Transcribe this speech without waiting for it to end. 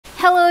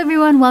Hello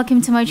everyone, welcome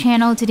to my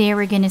channel. Today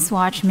we're gonna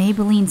swatch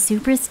Maybelline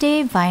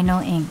Superstay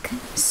Vinyl Ink.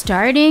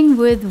 Starting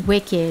with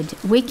Wicked.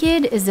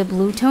 Wicked is a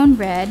blue tone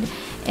red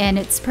and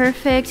it's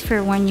perfect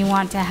for when you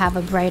want to have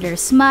a brighter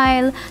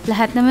smile.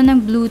 Lahat naman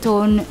ng blue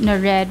tone na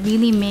red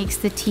really makes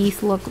the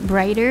teeth look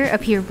brighter,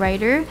 appear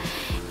brighter.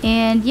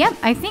 And yep,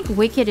 I think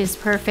Wicked is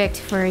perfect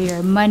for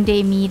your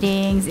Monday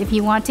meetings. If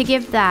you want to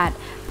give that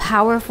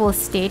powerful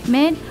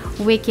statement,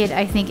 Wicked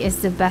I think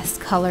is the best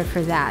color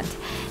for that.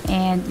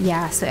 And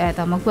yeah, so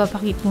eto,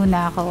 magpapakit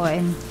muna ako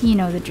and you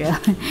know the drill.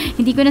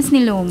 Hindi ko na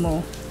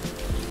snilomo.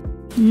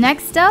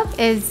 Next up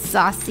is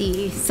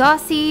Saucy.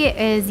 Saucy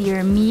is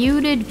your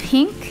muted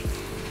pink.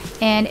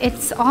 And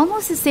it's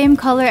almost the same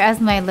color as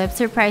my lips,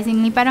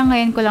 surprisingly. Parang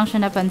ngayon ko lang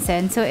siya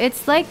napansin. So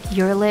it's like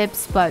your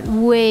lips, but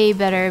way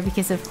better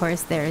because of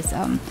course there's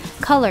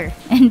color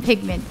and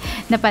pigment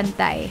na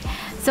pantay.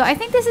 So I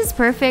think this is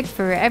perfect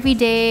for every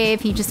day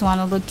if you just want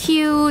to look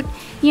cute,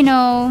 you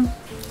know,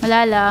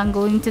 wala lang,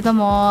 going to the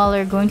mall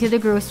or going to the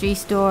grocery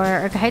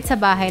store or kahit sa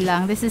bahay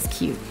lang, this is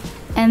cute.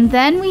 And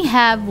then we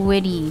have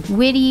Witty.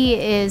 Witty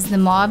is the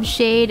mauve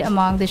shade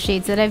among the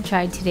shades that I've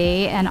tried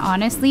today, and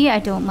honestly, I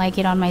don't like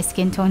it on my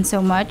skin tone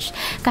so much.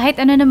 Kahit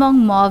ano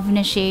namang mauve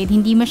na shade,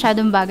 hindi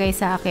masyadong bagay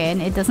sa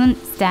akin. It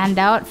doesn't stand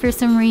out for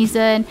some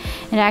reason.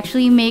 It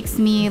actually makes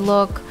me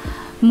look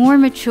more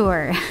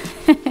mature.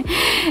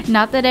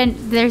 Not that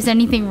there's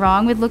anything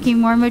wrong with looking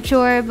more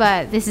mature,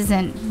 but this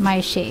isn't my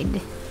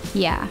shade.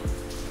 Yeah.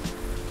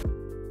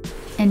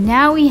 And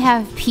now we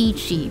have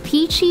Peachy.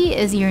 Peachy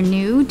is your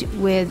nude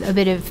with a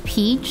bit of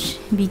peach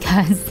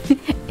because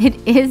it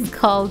is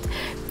called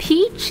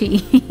Peachy.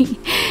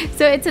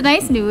 So it's a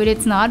nice nude.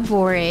 It's not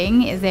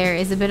boring. There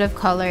is a bit of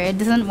color. It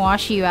doesn't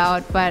wash you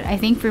out, but I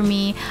think for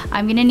me,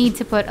 I'm gonna need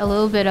to put a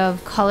little bit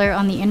of color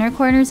on the inner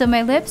corners of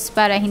my lips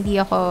para hindi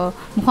ako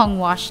mukhang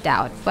washed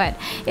out. But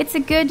it's a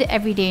good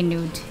everyday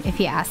nude if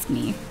you ask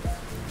me.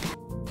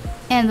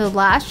 And the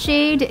last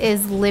shade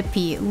is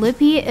Lippy.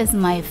 Lippy is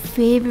my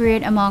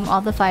favorite among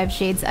all the 5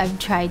 shades I've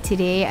tried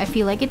today. I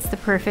feel like it's the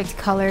perfect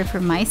color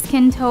for my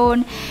skin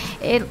tone.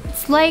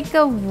 It's like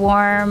a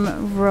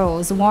warm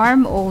rose,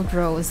 warm old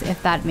rose,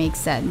 if that makes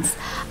sense.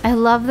 I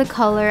love the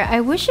color.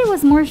 I wish it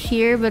was more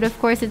sheer, but of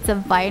course it's a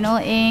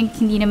vinyl ink.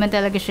 Hindi naman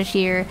talaga siya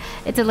sheer.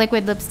 It's a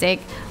liquid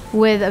lipstick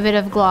with a bit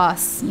of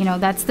gloss. You know,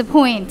 that's the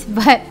point.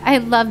 But I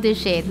love this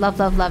shade. Love,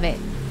 love, love it.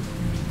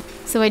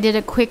 So I did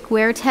a quick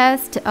wear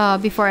test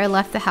before I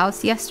left the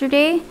house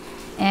yesterday,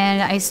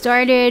 and I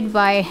started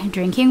by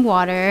drinking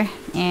water,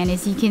 and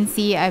as you can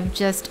see, I've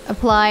just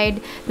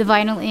applied the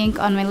vinyl ink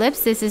on my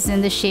lips. This is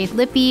in the shade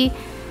Lippy.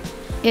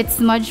 It's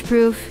smudge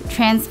proof,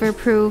 transfer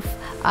proof.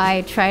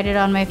 I tried it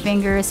on my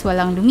fingers,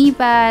 walang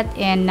lumipat,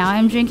 and now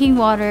I'm drinking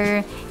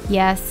water.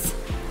 Yes,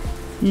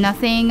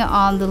 nothing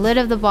on the lid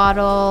of the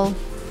bottle.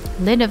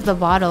 Lid of the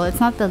bottle, it's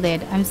not the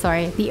lid, I'm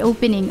sorry, the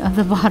opening of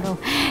the bottle.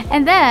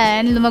 And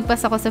then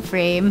lumagpas ako sa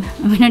frame.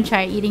 I'm gonna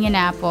try eating an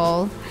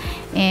apple,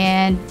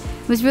 and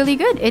it was really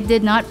good. It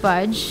did not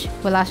budge,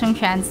 wala siyang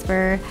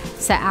transfer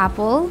sa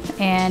apple,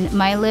 and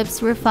my lips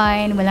were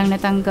fine. Walang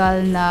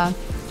natanggal na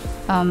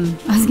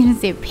I was gonna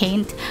say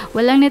paint,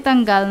 walang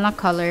natanggal na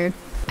color.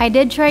 I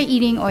did try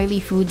eating oily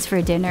foods for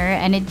dinner,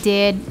 and it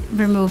did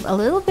remove a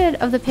little bit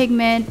of the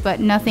pigment, but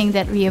nothing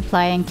that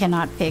reapplying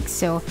cannot fix.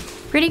 So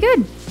pretty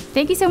good.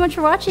 Thank you so much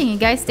for watching. You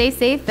guys stay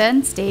safe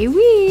and stay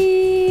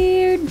wee.